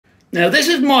Now, this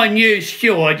is my new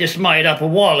stew I just made up a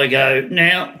while ago.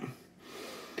 Now,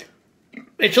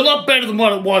 it's a lot better than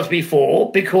what it was before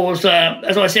because,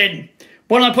 as I said,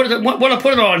 when I put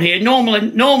it on here,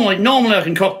 normally I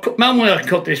can cook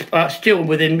this stew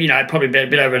within, probably a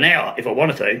bit over an hour if I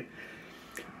wanted to.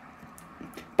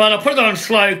 But I put it on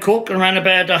slow cook around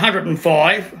about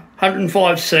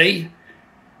 105 C,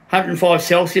 105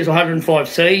 Celsius or 105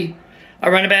 C,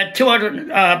 around about 2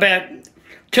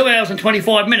 hours and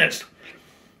 25 minutes.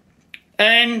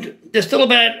 And there's still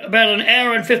about an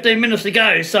hour and 15 minutes to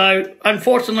go. So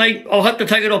unfortunately, I'll have to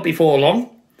take it off before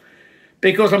long,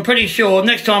 because I'm pretty sure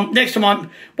next time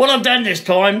what I've done this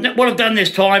time,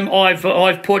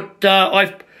 I've put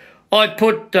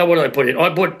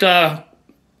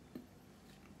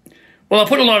I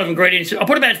put a lot of ingredients. I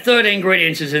put about 13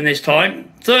 ingredients in this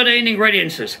time. 13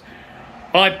 ingredients.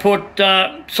 I put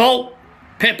salt,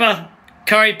 pepper,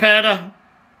 curry powder,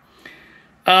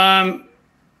 a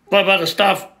lot of other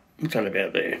stuff. What's that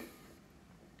about there?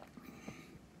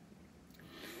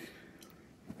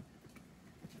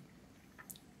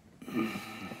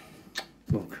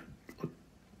 Look.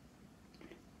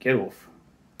 Get off.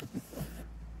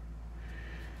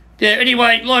 Yeah,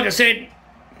 anyway, like I said,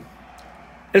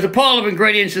 there's a pile of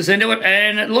ingredients into it,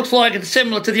 and it looks like it's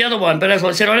similar to the other one. But as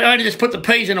I said, I only just put the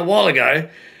peas in a while ago,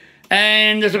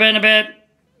 and there's about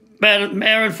an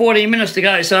hour and 14 minutes to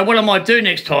go. So what I might do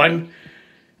next time,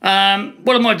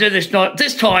 this night?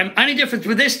 This time, only difference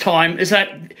with this time is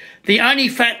that the only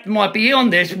fat might be on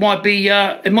this might be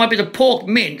the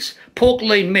pork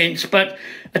lean mince, but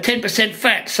a 10%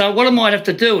 fat. So what I might have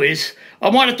to do is I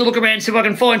might have to look around and see if I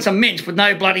can find some mince with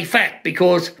no bloody fat,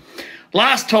 because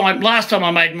last time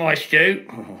I made my stew,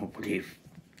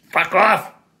 fuck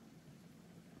off.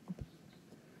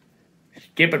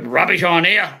 Stupid rubbish on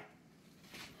here.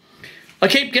 I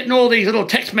keep getting all these little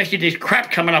text messages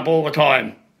crap coming up all the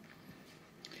time.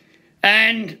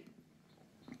 And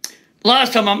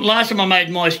last time I made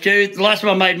my stew,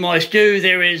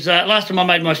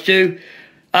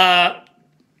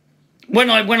 when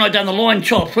I done the loin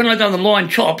chops, what I done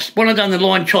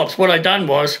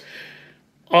was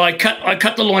I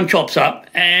cut the loin chops up,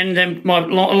 and then my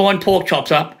loin pork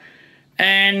chops up,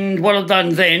 and what I've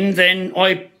done then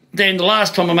the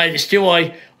last time I made the stew,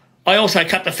 I also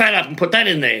cut the fat up and put that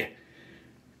in there,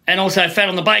 and also fat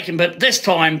on the bacon. But this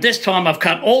time I've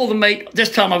cut all the meat. This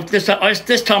time I've just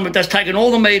taken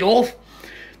all the meat off.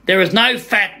 There is no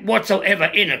fat whatsoever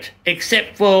in it,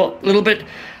 except for a little bit,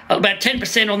 about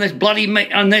 10% on this bloody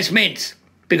meat, on this mince,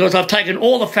 because I've taken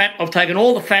all the fat. I've taken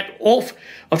all the fat off.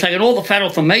 I've taken all the fat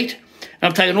off the meat, and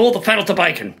I've taken all the fat off the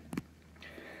bacon.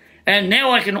 And now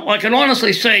I can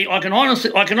honestly see in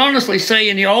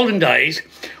the olden days,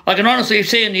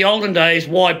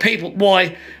 why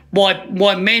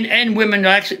men and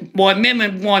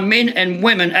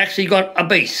women actually got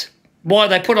obese, why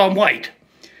they put on weight.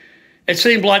 It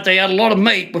seemed like they had a lot of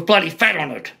meat with bloody fat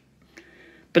on it.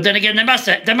 But then again,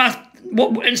 instead of,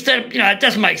 it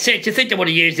doesn't make sense. You think they would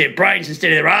have used their brains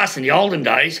instead of their ass in the olden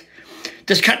days.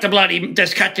 Just cut your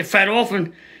fat off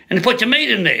and put your meat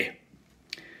in there.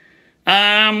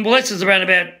 Well, this is around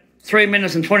about 3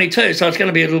 minutes and 22, so it's going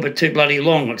to be a little bit too bloody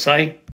long, I'd say.